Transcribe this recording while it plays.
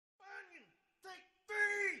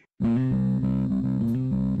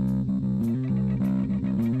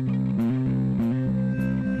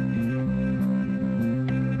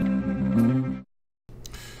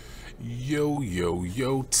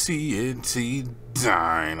TNT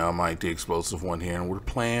Dynamite, the explosive one here, and we're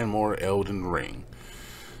playing more Elden Ring.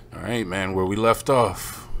 Alright, man, where we left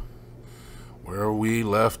off.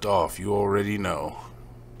 You already know.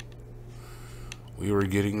 We were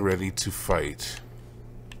getting ready to fight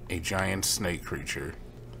a giant snake creature.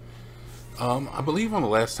 I believe on the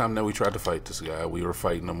last time that we tried to fight this guy, we were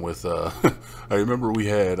fighting him with, I remember we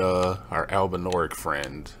had, our albinoric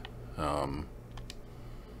friend,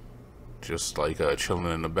 just like,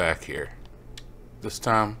 chilling in the back here. This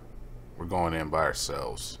time, we're going in by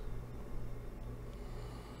ourselves.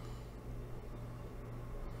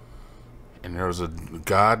 And there was a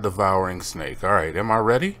god-devouring snake. Alright, am I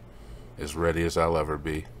ready? As ready as I'll ever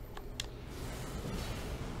be.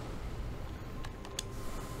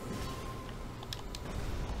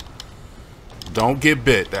 Don't get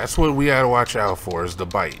bit. That's what we gotta watch out for, is the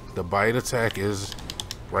bite. The bite attack is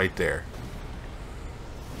right there.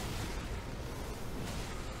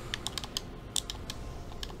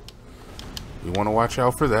 We want to watch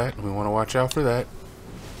out for that. We want to watch out for that.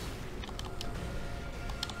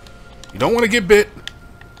 You don't want to get bit.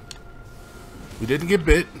 We didn't get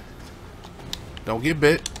bit. Don't get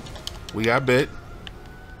bit. We got bit.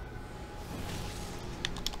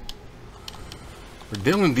 We're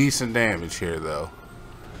dealing decent damage here, though.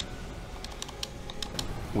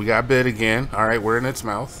 We got bit again. Alright, we're in its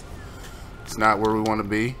mouth. It's not where we want to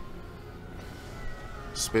be.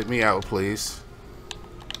 Spit me out, please.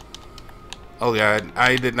 Oh, God.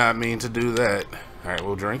 I did not mean to do that. Alright,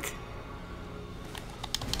 we'll drink.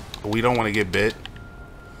 We don't want to get bit.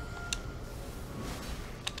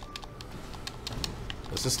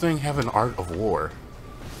 Does this thing have an art of war?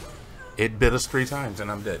 It bit us 3 times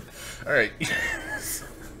and I'm dead. Alright.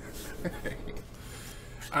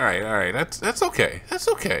 Alright. That's okay. That's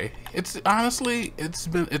okay. It's honestly, it's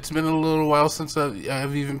been a little while since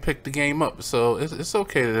I've even picked the game up, so it's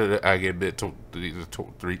okay that I get bit.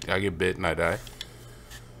 I get bit and I die.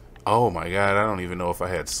 Oh my God! I don't even know if I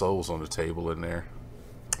had souls on the table in there.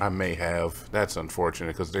 I may have. That's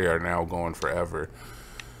unfortunate because they are now gone forever.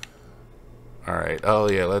 Alright. Oh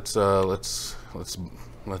yeah. Let's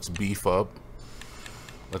beef up.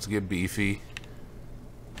 Let's get beefy.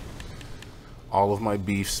 All of my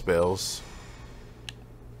beef spells.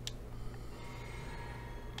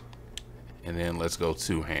 And then let's go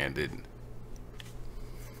two-handed.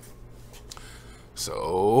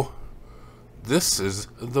 So, this is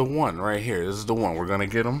the one right here. This is the one. We're gonna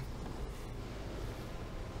get him.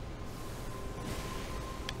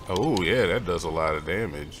 Oh, yeah, that does a lot of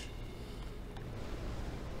damage.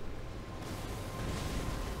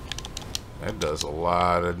 That does a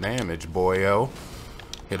lot of damage, boyo.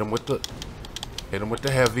 Hit him with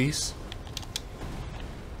the heavies.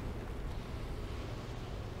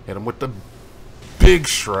 Hit him with the big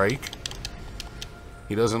strike.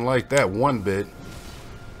 He doesn't like that one bit.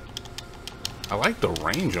 I like the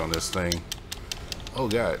range on this thing. Oh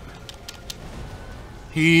God.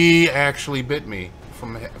 He actually bit me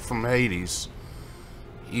from Hades.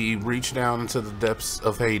 He reached down into the depths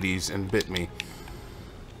of Hades and bit me.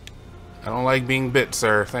 I don't like being bit,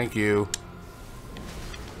 sir. Thank you.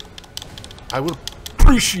 I would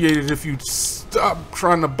appreciate it if you'd stop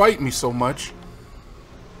trying to bite me so much.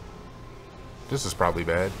 This is probably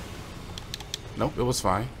bad. Nope, it was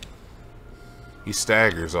fine. He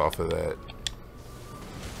staggers off of that.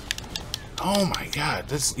 Oh my God,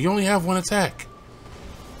 you only have one attack.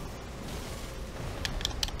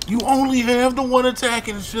 You only have the one attack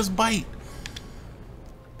and it's just bite.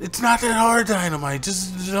 It's not that hard, Dynamite.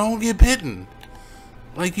 Just don't get bitten.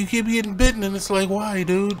 Like, you keep getting bitten and it's like, why,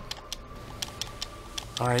 dude?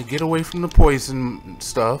 Alright, get away from the poison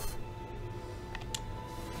stuff.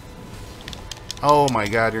 Oh my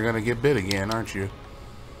God, you're gonna get bit again, aren't you?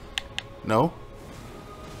 No?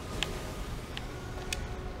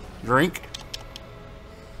 Drink?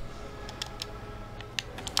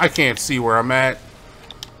 I can't see where I'm at.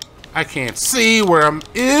 I can't see where I'm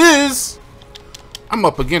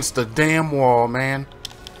up against the damn wall, man.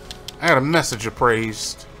 I got a message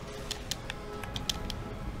appraised.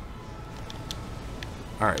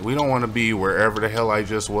 Alright, we don't want to be wherever the hell I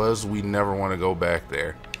just was. We never want to go back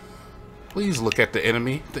there. Please look at the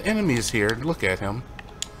enemy. The enemy is here. Look at him.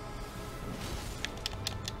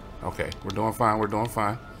 Okay, we're doing fine. We're doing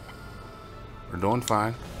fine. We're doing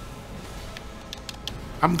fine.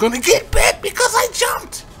 I'm gonna get bit because I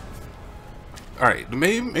jumped! Alright,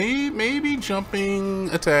 maybe jumping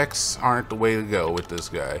attacks aren't the way to go with this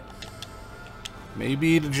guy.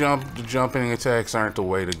 Maybe the jumping attacks aren't the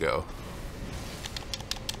way to go.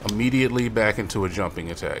 Immediately back into a jumping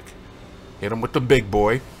attack. Hit him with the big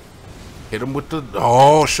boy. Hit him with the...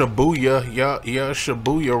 Oh, Shibuya. Yeah,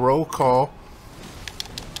 Shibuya roll call.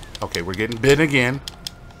 Okay, we're getting bit again.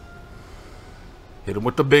 Hit him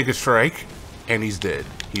with the biggest strike. And he's dead.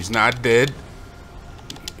 He's not dead.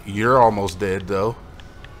 You're almost dead, though.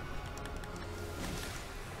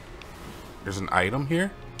 There's an item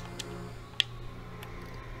here?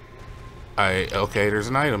 Okay, there's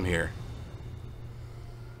an item here.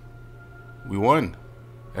 We won.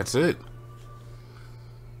 That's it.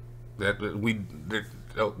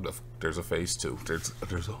 There's a phase 2.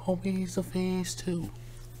 There's always a phase 2.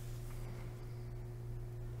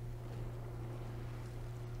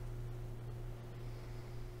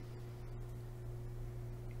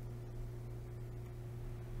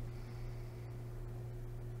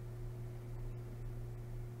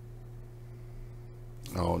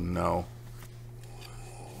 Oh no.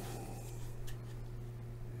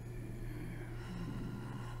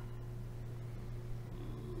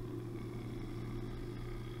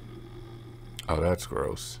 Oh, that's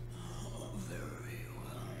gross.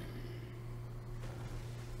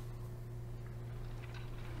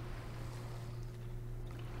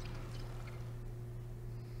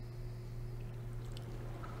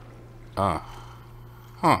 Huh.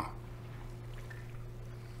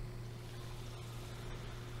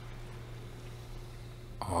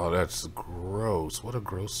 Oh, that's gross. What a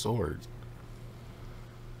gross sword.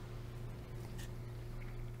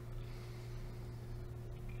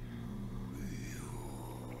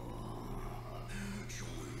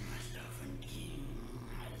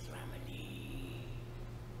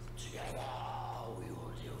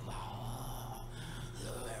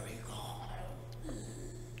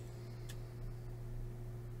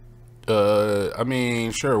 I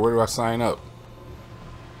mean, sure, where do I sign up?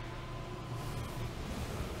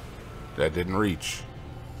 That didn't reach.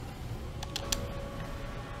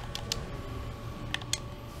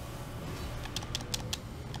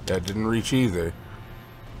 That didn't reach either.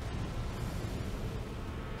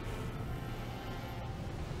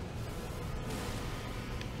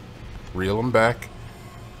 Reel him back.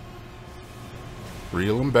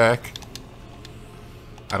 Reel him back.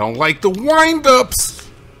 I don't like the wind-ups!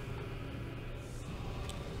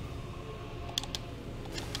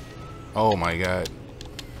 Oh my god.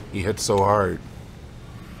 He hit so hard.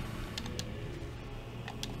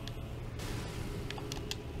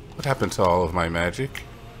 What happened to all of my magic?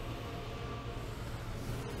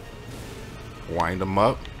 Wind him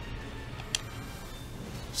up.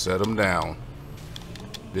 Set him down.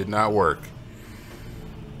 Did not work.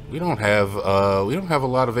 We don't have a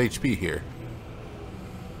lot of HP here.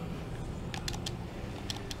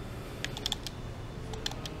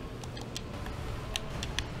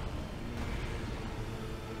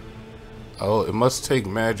 Oh, it must take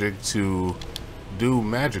magic to do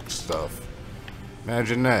magic stuff.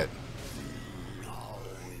 Imagine that.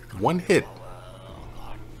 One hit.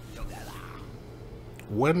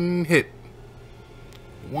 One hit.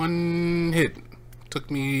 One hit. Took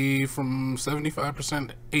me from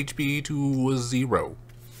 75% HP to 0.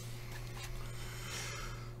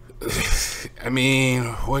 I mean,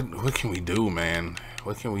 what can we do, man?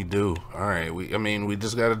 What can we do? All right, we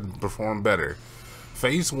just gotta perform better.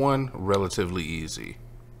 Phase 1, relatively easy.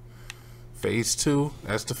 Phase 2,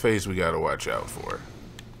 that's the phase we gotta watch out for.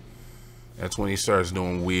 That's when he starts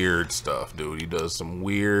doing weird stuff, dude. He does some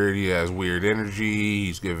weird, he has weird energy,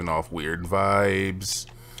 he's giving off weird vibes.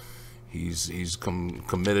 He's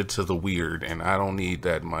committed to the weird, and I don't need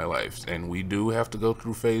that in my life. And we do have to go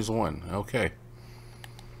through phase 1. Okay.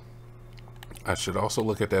 I should also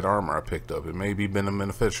look at that armor I picked up. It may be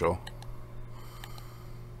beneficial.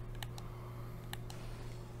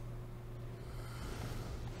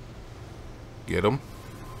 Get him.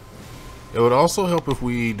 It would also help if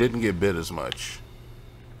we didn't get bit as much.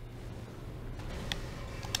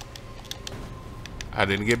 I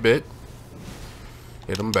didn't get bit.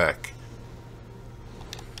 Hit him back.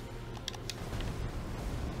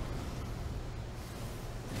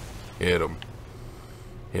 Hit him.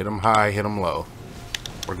 Hit him high, hit him low.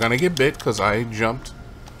 We're gonna get bit because I jumped.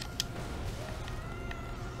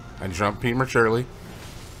 I jumped prematurely.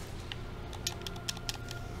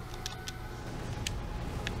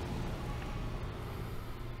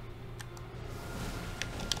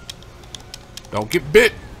 Don't get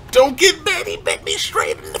bit. Don't get bit. He bit me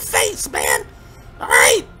straight in the face, man.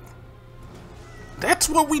 Alright. That's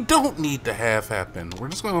what we don't need to have happen. We're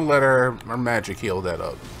just going to let our magic heal that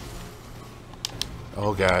up.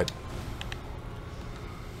 Oh, God.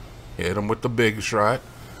 Hit him with the big shot.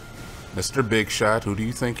 Mr. Big Shot, who do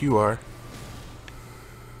you think you are?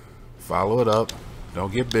 Follow it up.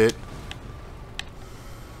 Don't get bit.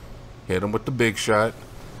 Hit him with the big shot.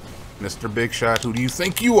 Mr. Big Shot, who do you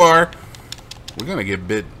think you are? We're gonna get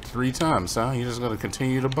bit 3 times, huh? You're just gonna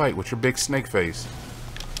continue to bite with your big snake face.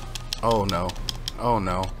 Oh no. Oh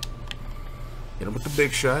no. Hit him with the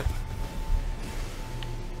big shot.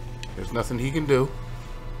 There's nothing he can do.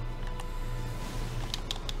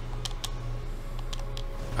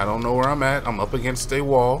 I don't know where I'm at. I'm up against a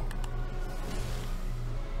wall.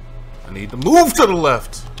 I need to move to the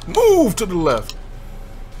left. Move to the left.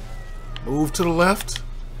 Move to the left.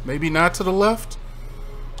 Maybe not to the left.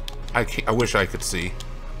 I wish I could see.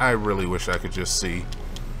 I really wish I could just see.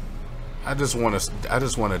 I just want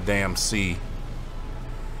to damn see.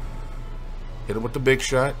 Hit him with the big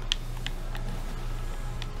shot.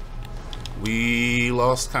 We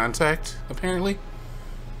lost contact, apparently.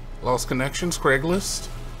 Lost connections, Craigslist.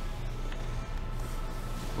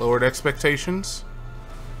 Lowered expectations.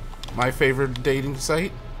 My favorite dating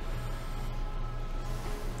site.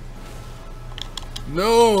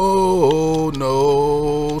 No,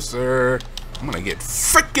 no, sir. I'm gonna get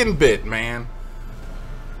freaking bit, man.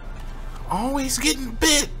 Always getting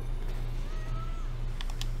bit.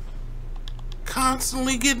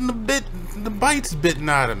 Constantly getting the bites bitten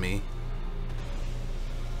out of me.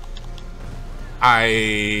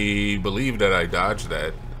 I believe that I dodged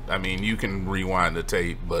that. I mean, you can rewind the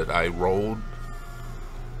tape, but I rolled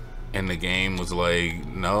and the game was like,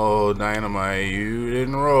 no, Dynamite, you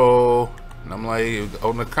didn't roll. And I'm like,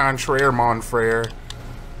 on the contraire, mon frere.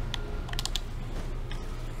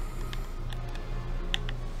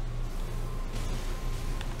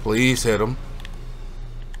 Please hit him.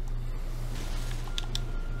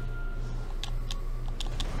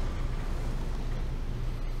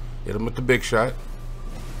 Hit him with the big shot.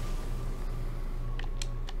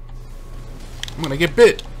 I'm gonna get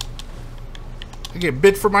bit. I get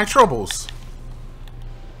bit for my troubles.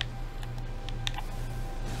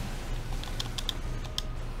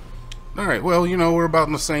 Alright, well, you know, we're about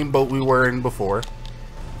in the same boat we were in before.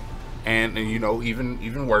 And you know,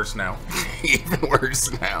 even worse now. Even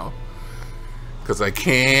worse now. Because I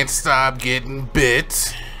can't stop getting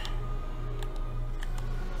bit.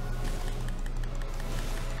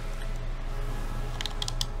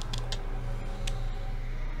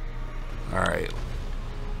 Alright.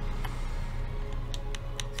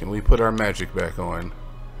 Can we put our magic back on?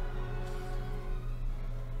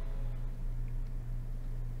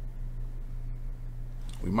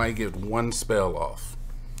 We might get one spell off.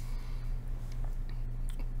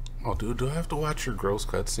 Oh, dude, do I have to watch your gross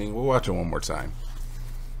cutscene? We'll watch it one more time.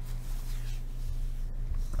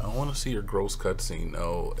 I don't want to see your gross cutscene,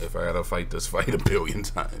 though, if I gotta fight this fight a billion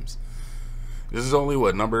times. This is only,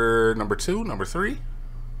 what, number 2? Number 3?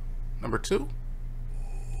 Number 2?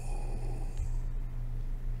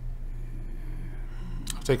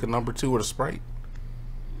 I'll take a number 2 with a Sprite.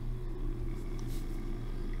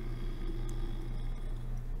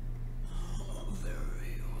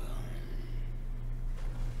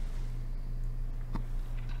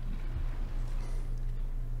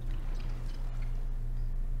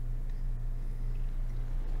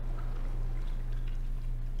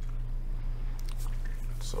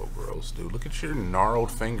 So gross, dude. Look at your gnarled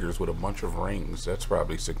fingers with a bunch of rings. That's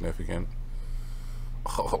probably significant.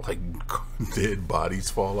 Oh, like dead bodies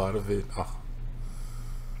fall out of it. Oh.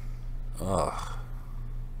 Ugh.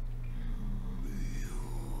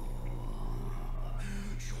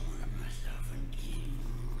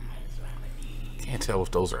 Can't tell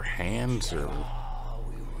if those are hands or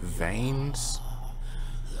veins.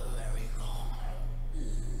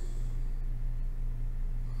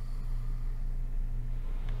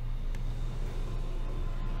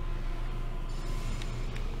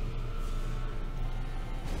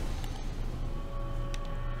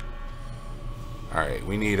 Alright,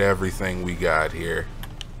 we need everything we got here.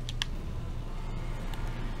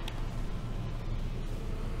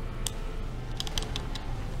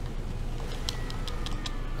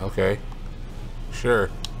 Okay. Sure.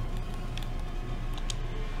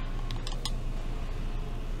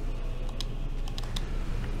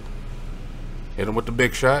 Hit him with the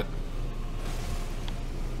big shot.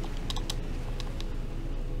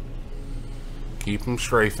 Keep him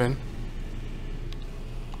strafing.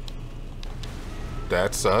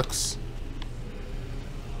 That sucks.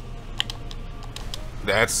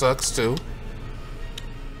 That sucks too.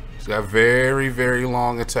 He's got very, very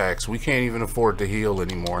long attacks. We can't even afford to heal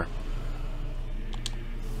anymore.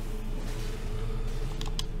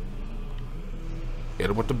 Hit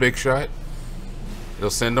him with the big shot. It'll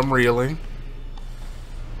send him reeling.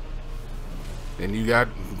 Then you got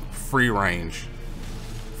free range.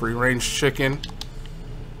 Free range chicken.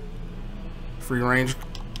 Free range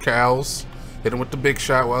cows. Hit him with the big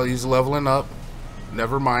shot while he's leveling up.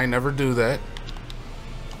 Never mind. Never do that.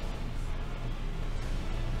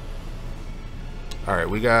 All right,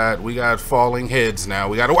 we got falling heads now.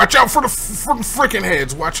 We got to watch out for the freaking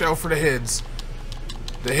heads. Watch out for the heads.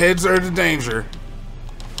 The heads are the danger.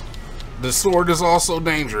 The sword is also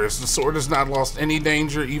dangerous. The sword has not lost any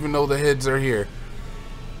danger, even though the heads are here.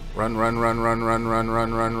 Run, run, run, run, run, run,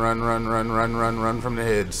 run, run, run, run, run, run, run, run from the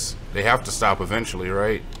heads. They have to stop eventually,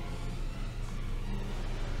 right?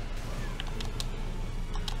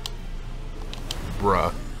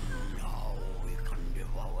 Bruh.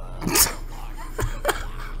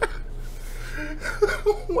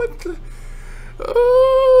 What the?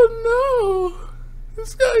 Oh no!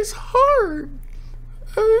 This guy's hard.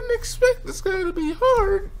 I didn't expect this guy to be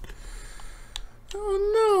hard.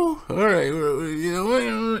 Oh no! All right, you know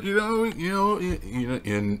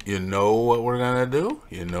what we're gonna do.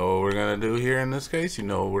 You know what we're gonna do here in this case. You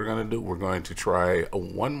know what we're gonna do. We're going to try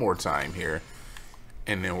one more time here,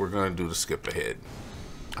 and then we're gonna do the skip ahead.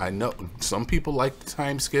 I know some people like the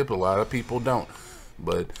time skip. A lot of people don't,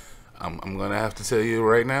 but I'm gonna have to tell you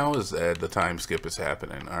right now is that the time skip is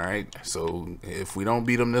happening. All right, so if we don't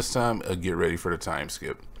beat them this time, get ready for the time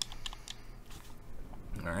skip.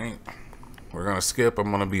 All right, we're gonna skip. I'm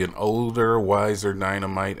gonna be an older, wiser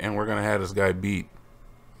Dinomight, and we're gonna have this guy beat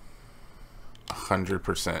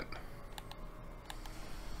 100%.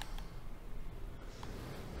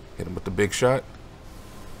 Hit him with the big shot.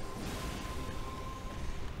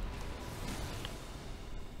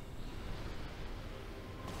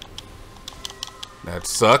 That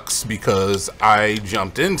sucks because I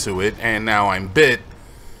jumped into it and now I'm bit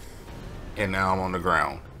and now I'm on the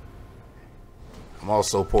ground. I'm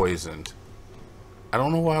also poisoned. I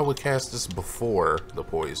don't know why I would cast this before the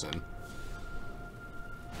poison.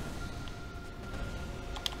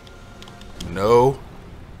 No.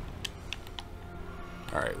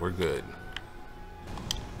 Alright, we're good.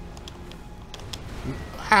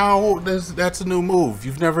 How does that's a new move?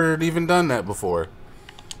 You've never even done that before.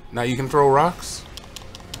 Now you can throw rocks?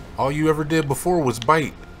 All you ever did before was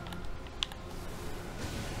bite.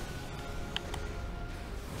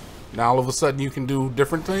 Now all of a sudden you can do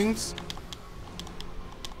different things?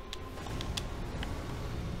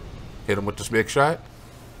 Hit him with this big shot.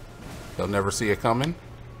 He'll never see it coming.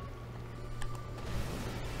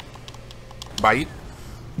 Bite.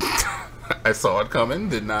 I saw it coming.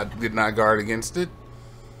 Did not guard against it.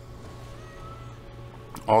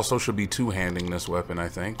 Also should be two-handing this weapon, I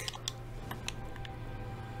think.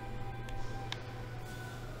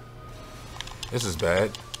 This is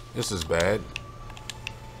bad. This is bad.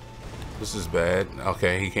 This is bad.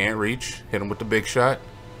 Okay, he can't reach. Hit him with the big shot.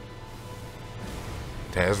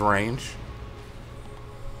 It has range.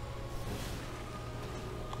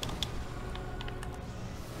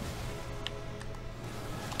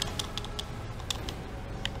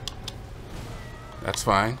 That's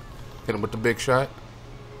fine. Hit him with the big shot.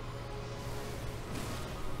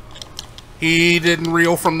 He didn't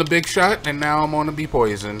reel from the big shot, and now I'm gonna be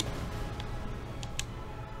poisoned.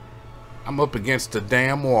 I'm up against the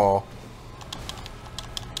damn wall.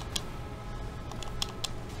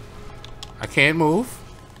 I can't move.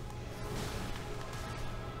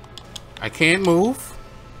 I can't move.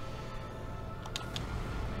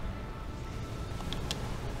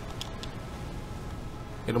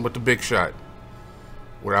 Hit him with the big shot.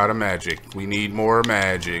 We're out of magic. We need more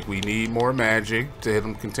magic. We need more magic to hit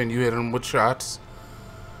him, continue hitting him with shots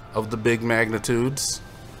of the big magnitudes.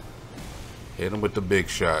 Hit him with the big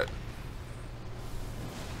shot.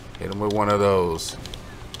 Hit him with one of those.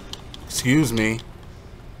 Excuse me.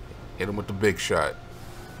 Hit him with the big shot.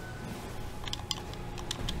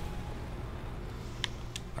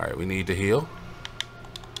 Alright, we need to heal.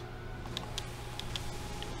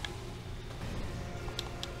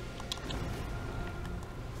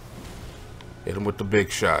 Hit him with the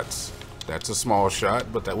big shots. That's a small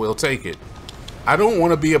shot, but that will take it. I don't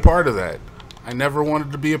want to be a part of that. I never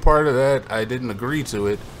wanted to be a part of that. I didn't agree to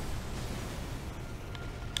it.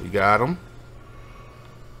 We got him.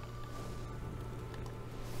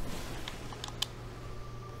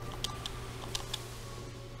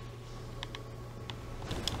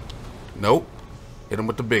 Nope. Hit him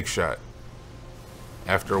with the big shot.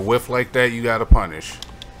 After a whiff like that, you gotta punish.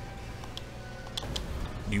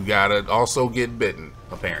 You gotta also get bitten,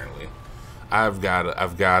 apparently. I've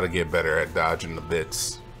gotta get better at dodging the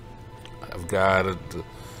bits. I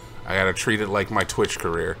gotta treat it like my Twitch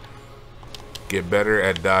career. Get better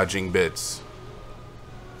at dodging bits.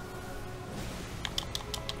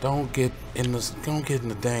 Don't get in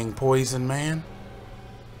the dang poison, man.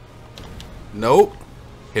 Nope.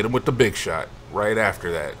 Hit him with the big shot right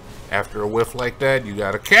after that. After a whiff like that, you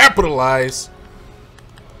gotta capitalize.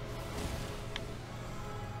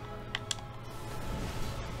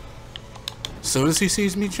 soon as he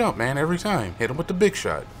sees me jump, man, every time. Hit him with the big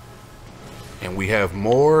shot. And we have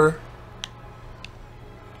more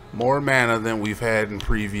mana than we've had in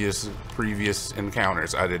previous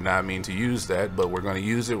encounters. I did not mean to use that, but we're going to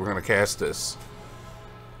use it. We're going to cast this.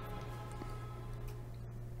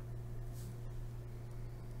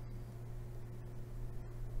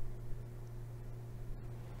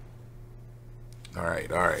 All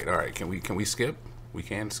right. Can we skip? We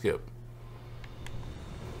can skip.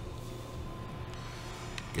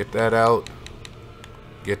 Get that out.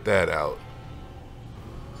 Get that out.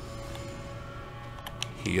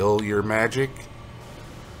 Heal your magic.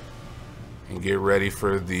 And get ready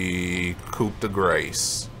for the coup de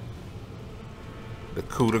grace. The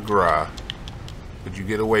coup de grace. Could you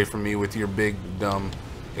get away from me with your big, dumb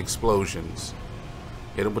explosions?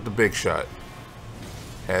 Hit him with the big shot.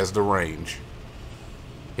 Has the range.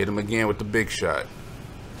 Hit him again with the big shot.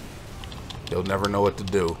 He'll never know what to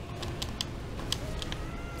do.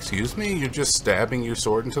 Excuse me? You're just stabbing your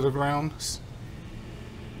sword into the ground? It's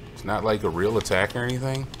not like a real attack or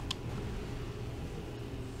anything?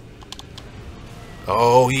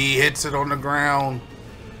 Oh, he hits it on the ground.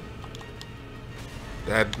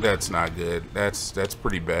 That's not good. That's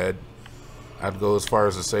pretty bad. I'd go as far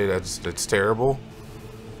as to say that's terrible.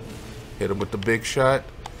 Hit him with the big shot.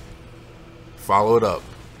 Follow it up.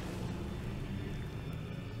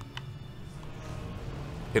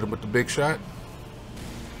 Hit him with the big shot.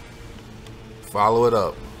 Follow it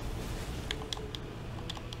up.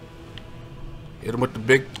 Hit him with the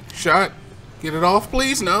big shot. Get it off,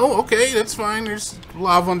 please. No? Okay, that's fine. There's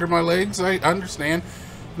lava under my legs. I understand.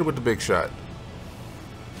 Hit him with the big shot.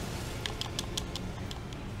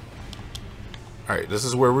 Alright, this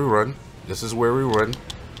is where we run. This is where we run.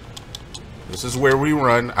 This is where we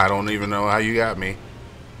run. I don't even know how you got me.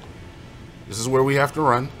 This is where we have to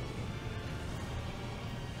run.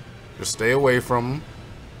 Just stay away from them.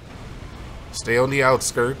 Stay on the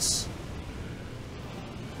outskirts.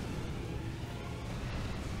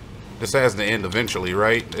 This has to end eventually,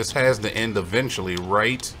 right? This has to end eventually,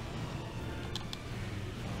 right?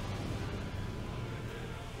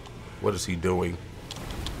 What is he doing?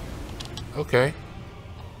 Okay.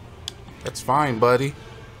 That's fine, buddy.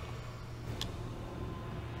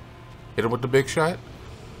 Hit him with the big shot.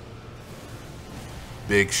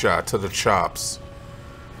 Big shot to the chops.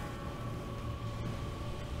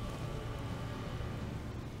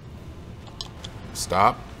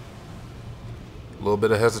 Stop. A little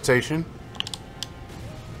bit of hesitation.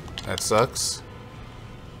 That sucks.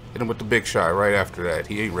 Hit him with the big shot right after that.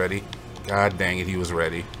 He ain't ready. God dang it, he was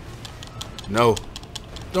ready. No.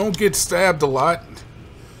 Don't get stabbed a lot.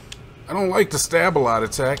 I don't like the stab a lot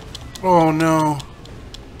attack. Oh no.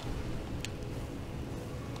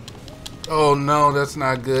 Oh no, that's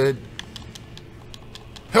not good.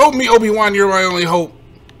 Help me, Obi-Wan, you're my only hope.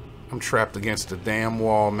 I'm trapped against the damn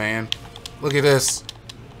wall, man. Look at this.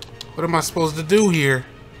 What am I supposed to do here?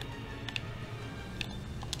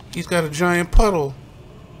 He's got a giant puddle.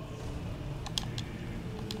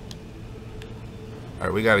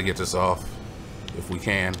 Alright, we gotta get this off. If we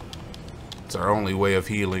can. It's our only way of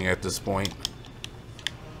healing at this point.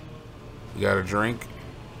 We got a drink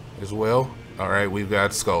as well. Alright, we've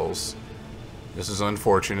got skulls. This is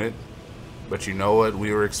unfortunate. But you know what?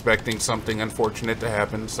 We were expecting something unfortunate to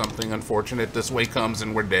happen. Something unfortunate this way comes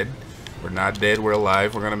and we're dead. We're not dead, we're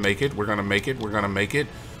alive. We're gonna make it. We're gonna make it. We're gonna make it.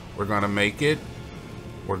 We're gonna make it.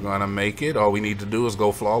 We're gonna make it. All we need to do is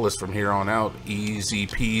go flawless from here on out. Easy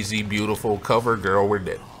peasy, beautiful cover girl, we're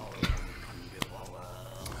dead.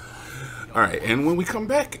 Alright, and when we come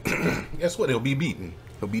back, guess what? He'll be beaten.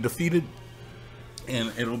 He'll be defeated.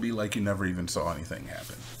 And it'll be like you never even saw anything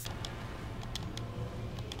happen.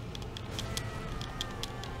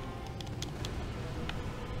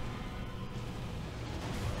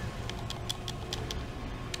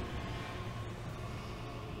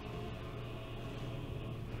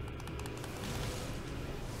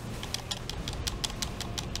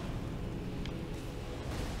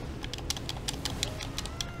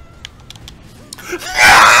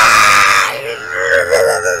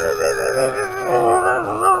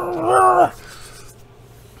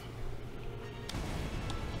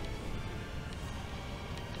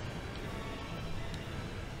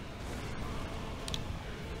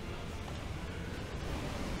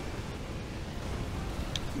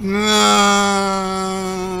 No.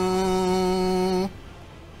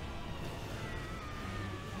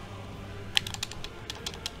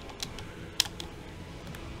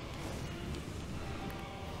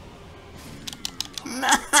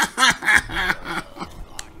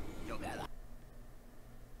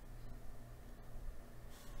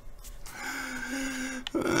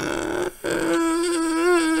 No.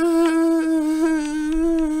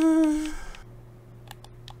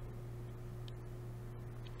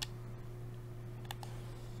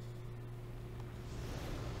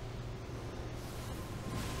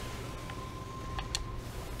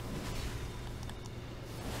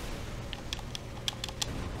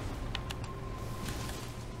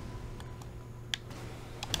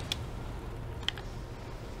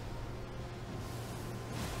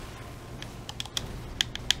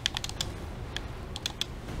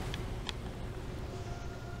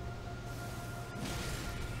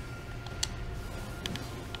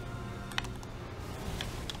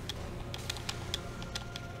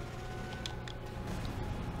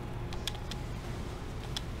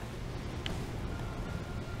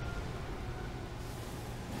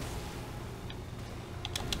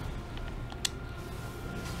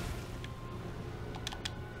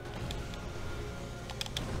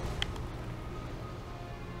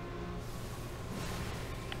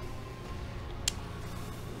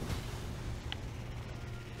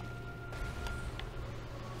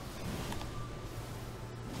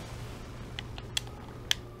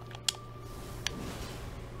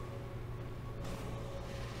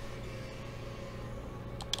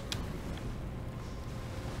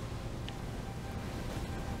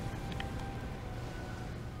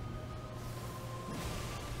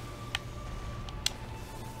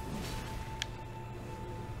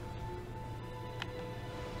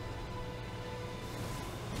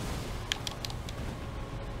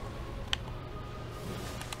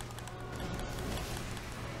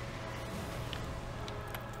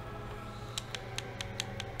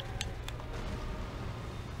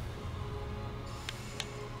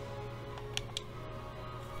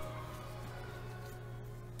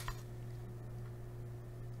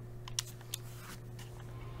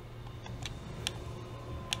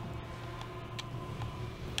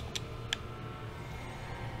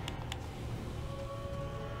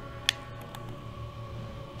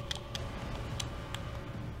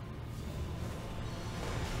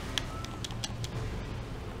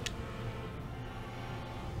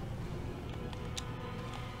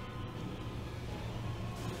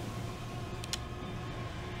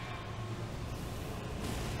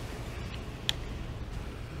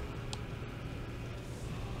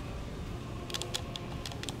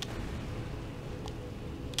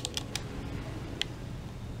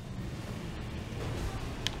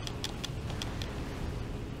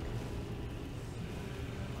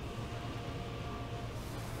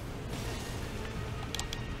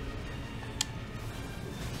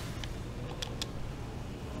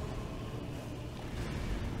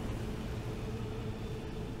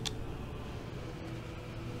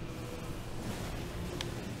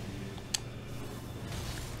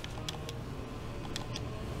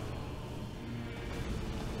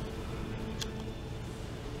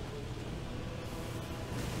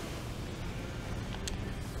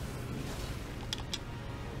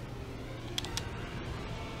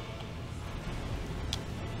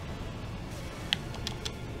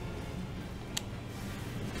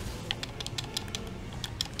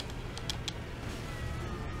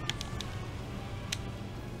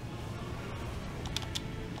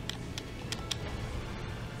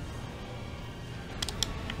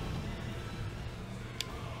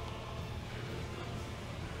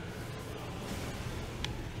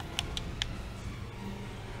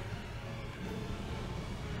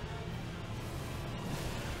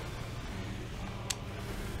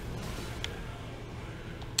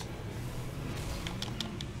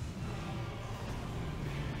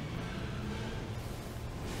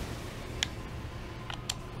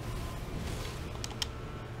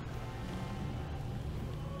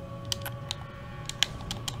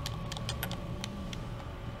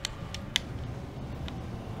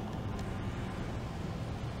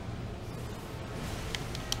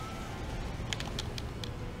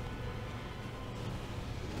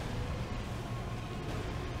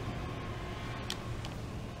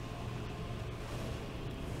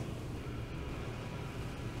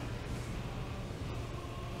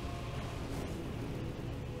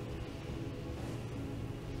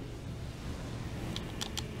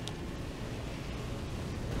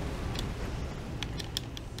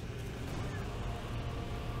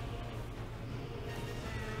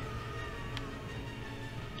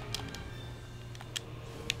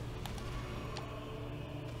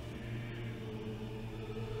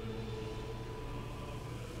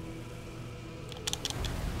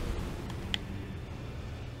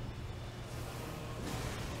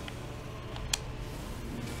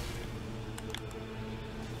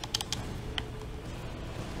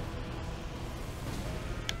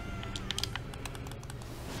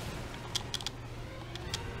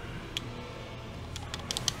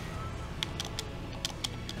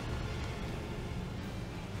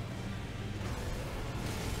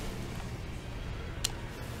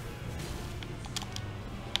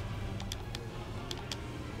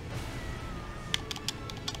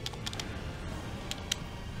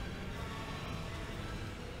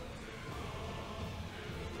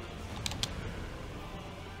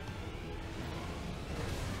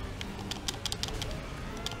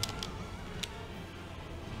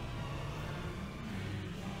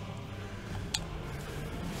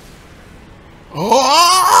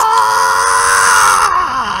 Oh!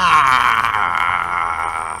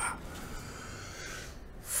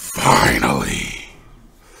 Finally,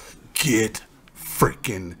 get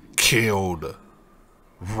freaking killed,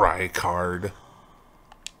 Rykard.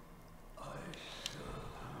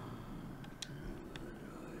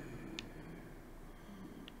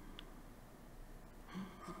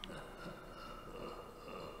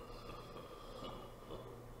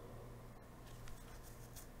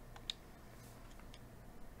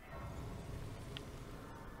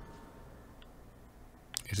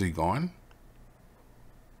 Is he gone?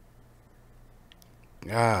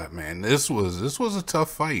 God, man, this was a tough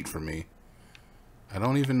fight for me. I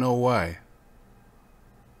don't even know why.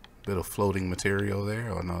 Bit of floating material there.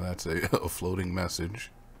 Oh no, that's a floating message.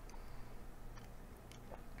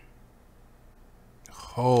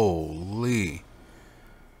 Holy.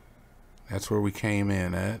 That's where we came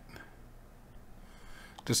in at.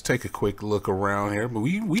 Just take a quick look around here. But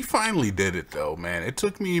we finally did it though, man. It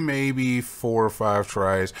took me maybe 4 or 5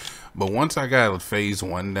 tries. But once I got phase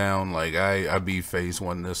 1 down, like I beat phase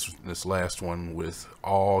 1 this last one with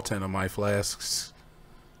all 10 of my flasks.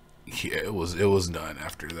 Yeah, it was done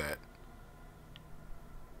after that.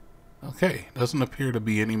 Okay, doesn't appear to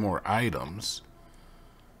be any more items.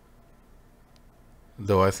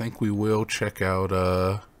 Though I think we will check out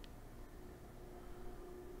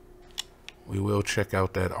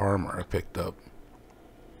that armor I picked up.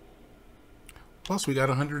 Plus we got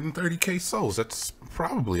 130k souls. That's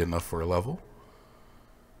probably enough for a level.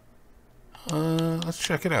 Let's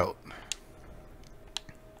check it out.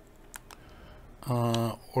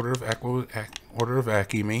 Order of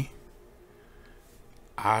Akimi.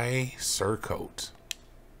 Surcoat.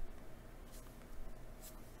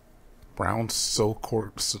 Brown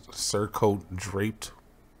surcoat draped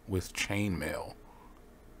with chainmail.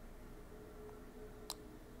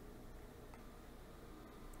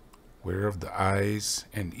 Wear of the eyes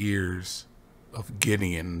and ears of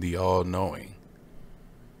Gideon the All-Knowing.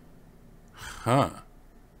 Huh.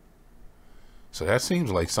 So that seems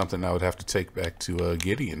like something I would have to take back to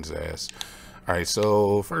Gideon's ass. Alright,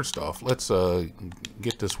 so first off, let's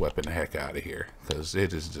get this weapon the heck out of here, because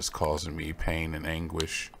it is just causing me pain and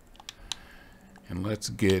anguish. And let's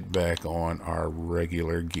get back on our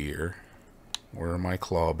regular gear. Where are my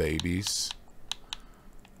claw babies?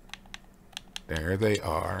 There they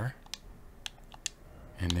are.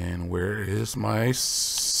 And then where is my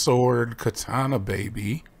sword katana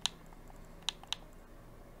baby?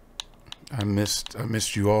 I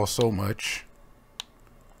missed you all so much.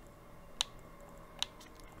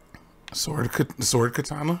 Sword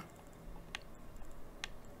katana?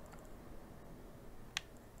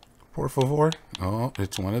 Por favor. Oh,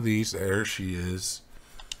 it's one of these. There she is.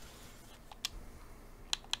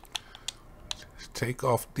 Take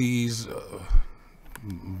off these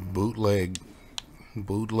bootleg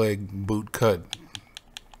boot cut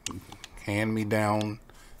hand me down.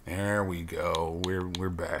 There we go. We're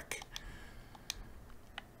back.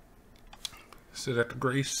 Sit at the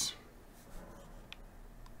grace.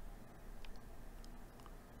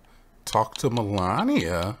 Talk to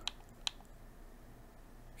Melania.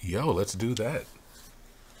 Yo, let's do that.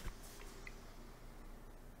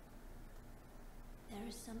 There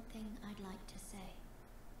is something I'd like to say.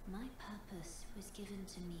 My purpose was given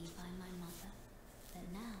to me by my mother, but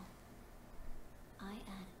now I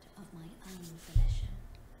act of my own volition.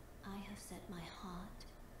 I have set my heart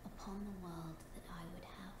upon the world that I would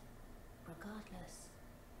have, regardless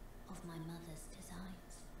of my mother's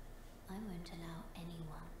designs. I won't allow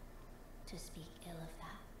anyone to speak ill of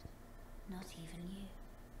that, not even you.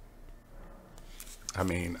 I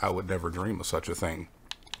mean, I would never dream of such a thing.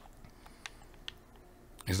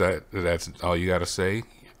 That's all you gotta say?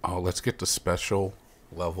 Oh, let's get the special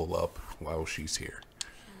level up while she's here.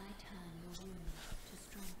 Shall I turn your wounds to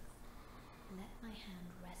strength? Let my hand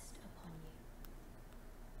rest upon you.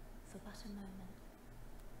 For but a moment,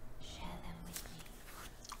 share them with me.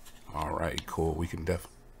 Alright, cool. We can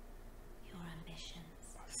definitely. Your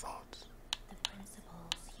ambitions. My thoughts. The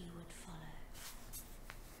principles you would follow.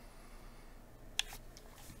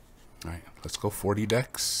 Alright, let's go 40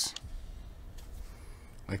 decks.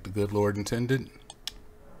 Like the good Lord intended.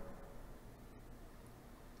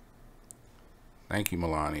 Thank you,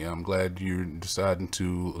 Melania. I'm glad you're deciding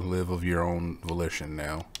to live of your own volition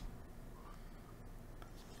now.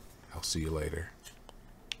 I'll see you later.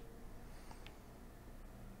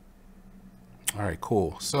 Alright,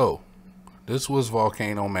 cool. So, this was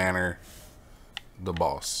Volcano Manor, the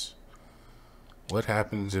boss. What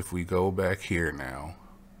happens if we go back here now?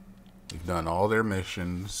 We've done all their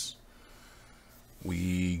missions.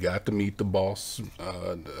 We got to meet the boss,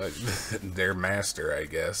 their master, I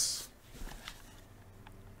guess.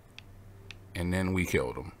 And then we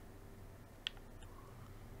killed him.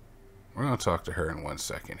 We're going to talk to her in 1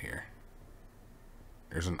 second here.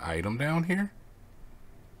 There's an item down here?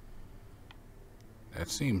 That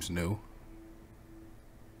seems new.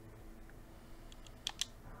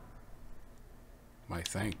 My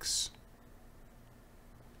thanks.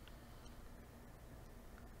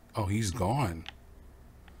 Oh, he's gone.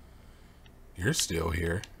 You're still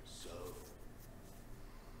here. So,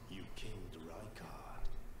 you killed Rykard.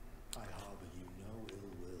 I harbor you no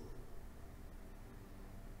ill will.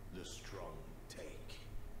 The strong take.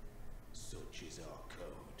 Such is our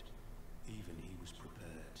code. Even he was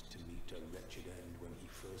prepared to meet a wretched end when he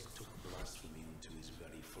first took blasphemy unto his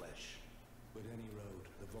very flesh. But any road,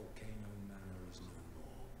 the Volcano Manor is no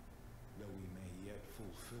more. Though we may yet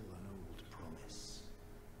fulfill an old promise.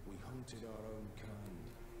 We hunted our own kind,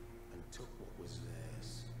 and took what was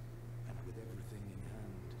theirs, and with everything in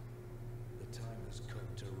hand, the time has come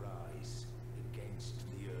to rise against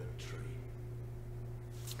the Earth Tree.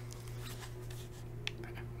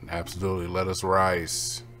 Absolutely, let us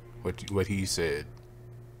rise. What he said.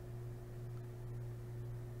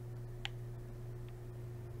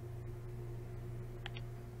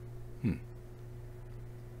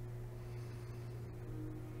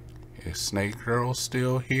 Is Snake Girl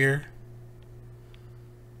still here?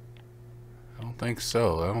 I don't think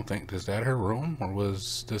so. I don't think, is that her room or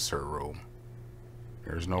was this her room?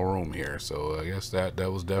 There's no room here, so I guess that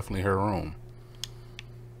was definitely her room.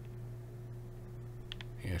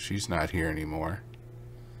 Yeah, she's not here anymore.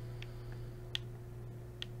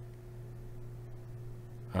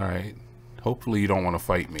 Alright. Hopefully you don't want to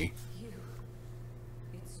fight me.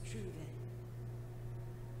 It's true then.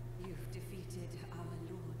 You've defeated our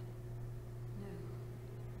Lord. No.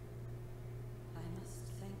 I must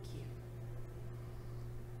thank you.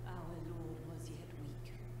 Our Lord was yet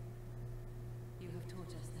weak. You have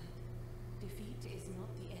taught us that defeat is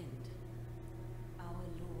not the end. Our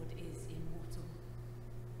Lord is immortal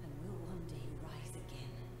and will one day rise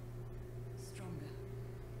again. Stronger.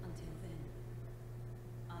 Until then,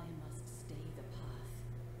 I must stay the path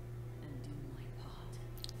and do my part.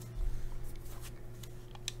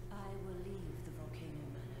 I will leave the Volcano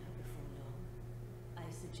Manor before long. I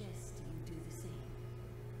suggest you do the same.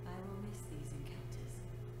 I will miss these encounters.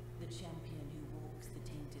 The champion who walks the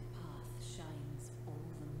tainted path shines all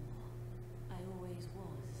the more. I always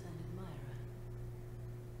was an admirer.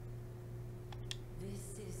 This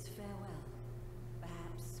is farewell.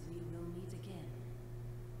 Perhaps we will meet again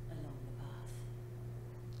along the path.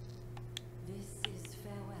 This is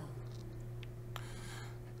farewell.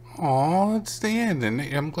 Aw, it's the end, and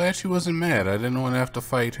I'm glad she wasn't mad. I didn't want to have to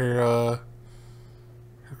fight her, her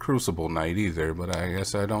Crucible Knight either, but I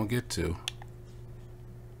guess I don't get to.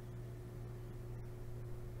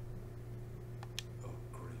 O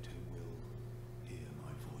great who will hear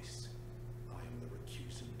my voice. I am the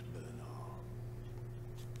recusant Bernard,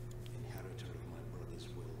 inheritor of my brother's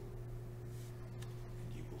will. And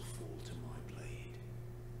you will fall to my blade.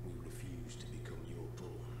 We refuse to become your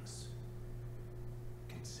pawns.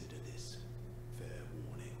 Consider this fair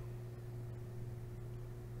warning.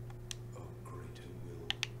 O great who will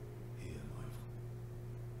hear my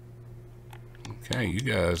voice. Okay, you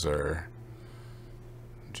guys are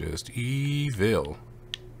just evil.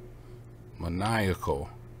 Maniacal.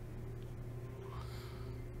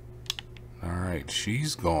 Alright,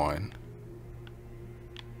 she's gone.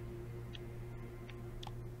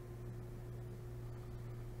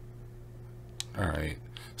 Alright,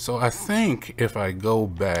 so I think if I go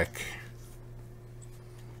back,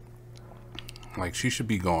 like, she should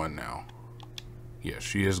be gone now. Yes,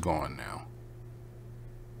 she is gone now.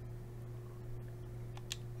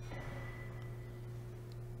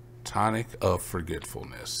 Tonic of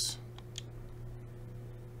Forgetfulness.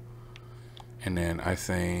 And then I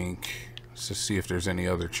think, let's just see if there's any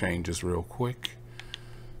other changes real quick.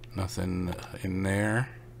 Nothing in there.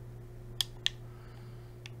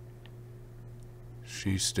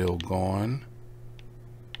 She's still gone.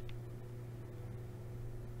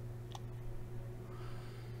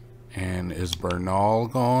 And is Bernal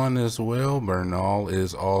gone as well? Bernal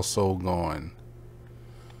is also gone.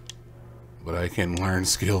 But I can learn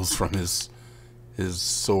skills from his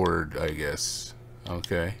sword, I guess.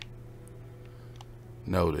 Okay.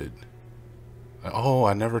 Noted. Oh,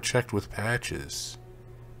 I never checked with Patches.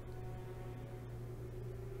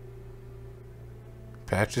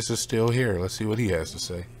 Patches is still here. Let's see what he has to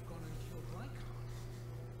say. Gone and killed Rykard.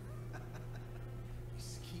 You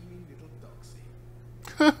scheming little doxy.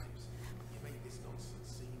 You make this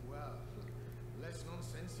nonsense seem, well, less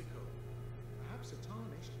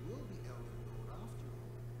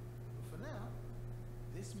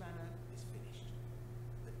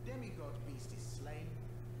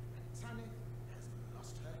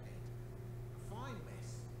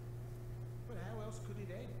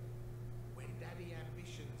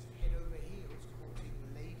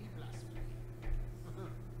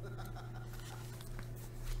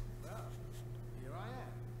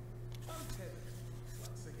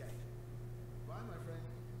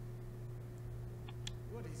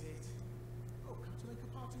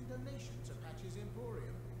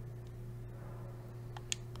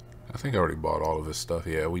think I already bought all of his stuff.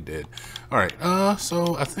 Yeah, we did. All right.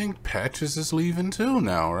 So I think Patches is leaving too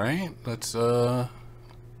now, right? Let's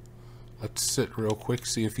sit real quick,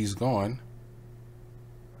 see if he's gone.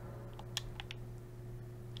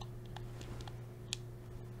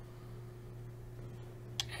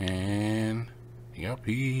 And yep,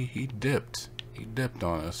 he dipped. He dipped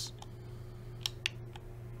on us.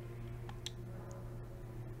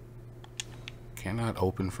 Cannot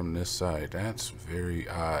open from this side. That's very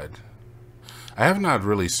odd. I have not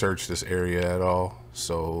really searched this area at all,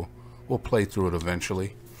 so we'll play through it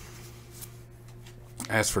eventually.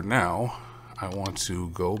 As for now, I want to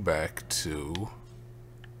go back to...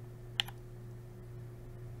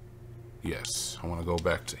 Yes, I want to go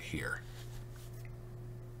back to here.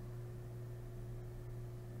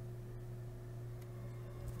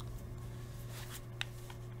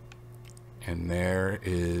 And there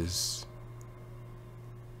is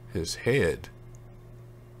his head.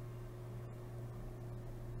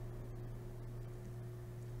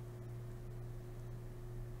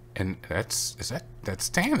 And that's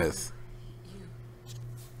Tanith. You.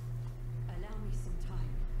 Allow me some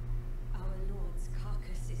time. Our Lord's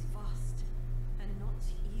carcass is vast and not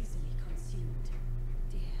easily consumed.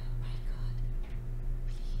 Dear Rykard,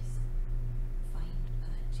 please find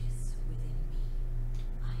purchase within me.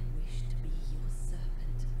 I wish to be your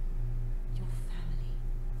servant, your family.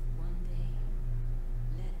 One day,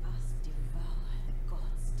 let us devour the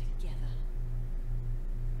gods together.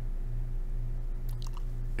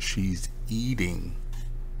 She's eating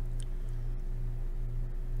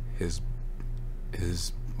his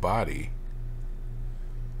body,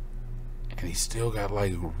 and he's still got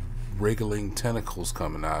like wriggling tentacles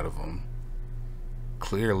coming out of him.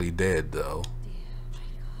 Clearly dead though. Dear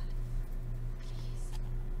Rykard, please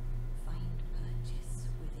find purchase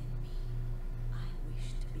within me. I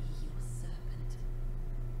wish to be your servant,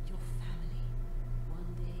 your family.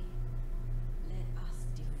 One day, let us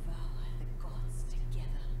devour the gods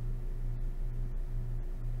together.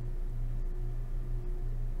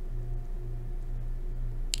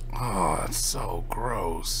 Oh, that's so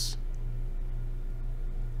gross.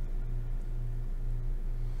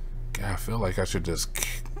 God, I feel like I should just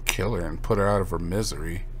kill her and put her out of her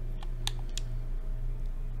misery.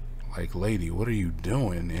 Like, lady, what are you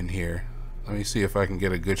doing in here? Let me see if I can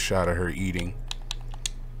get a good shot of her eating.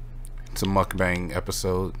 It's a mukbang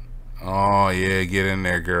episode. Oh, yeah, get in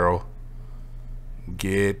there, girl.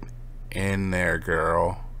 Get in there,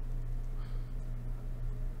 girl.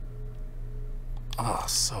 Oh,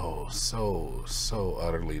 so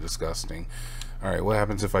utterly disgusting. Alright, what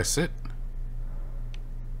happens if I sit?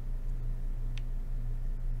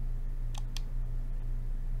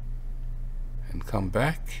 And come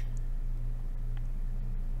back?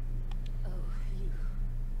 Oh, you.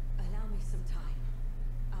 Allow me some time.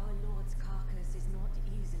 Our Lord's carcass is not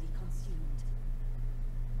easily consumed.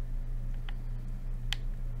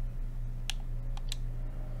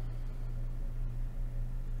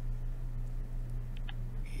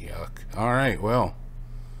 Yuck. Alright, well.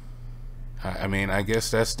 I mean, I guess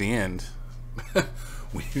that's the end.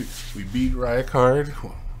 we beat Rykard.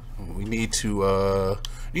 We need to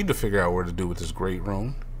figure out what to do with this great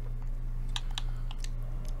rune.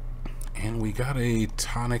 And we got a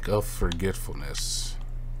tonic of forgetfulness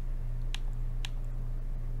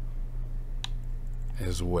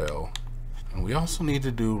as well. And we also need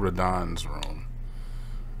to do Radahn's rune.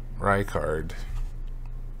 Rykard.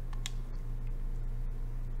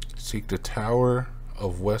 Seek the Tower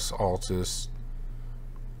of West Altus,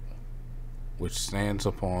 which stands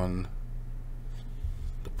upon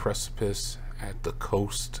the precipice at the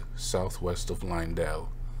coast southwest of Lindell.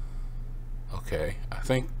 Okay, I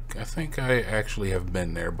think I actually have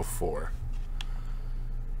been there before.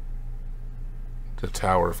 The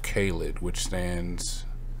Tower of Caelid, which stands...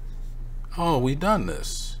 Oh, we done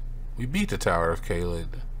this. We beat the Tower of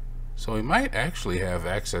Caelid. So we might actually have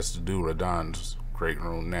access to do Radahn's great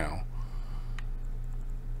rune now.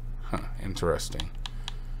 Huh, interesting.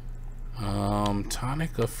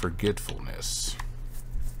 Tonic of Forgetfulness.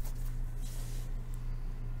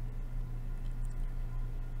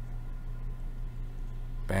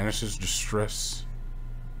 Banishes distress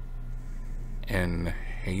and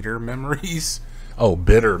hater memories. Oh,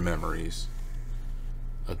 bitter memories.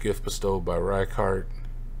 A gift bestowed by Rykard,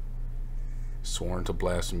 sworn to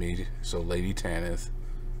blasphemy, so Lady Tanith,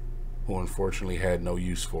 who unfortunately had no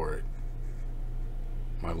use for it.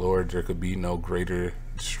 My lord, there could be no greater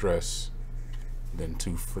distress than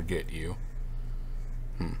to forget you.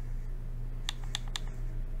 Yeah,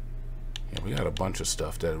 we got a bunch of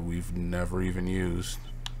stuff that we've never even used.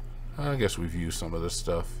 I guess we've used some of this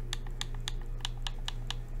stuff.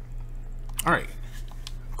 All right.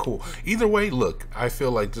 Cool. Either way, look, I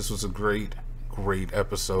feel like this was a great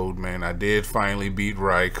episode, man. I did finally beat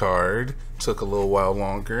Rykard. Took a little while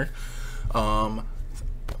longer.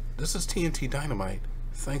 This is TNT Dinomight.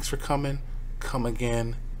 Thanks for coming. Come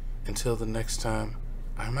again. Until the next time,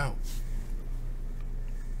 I'm out.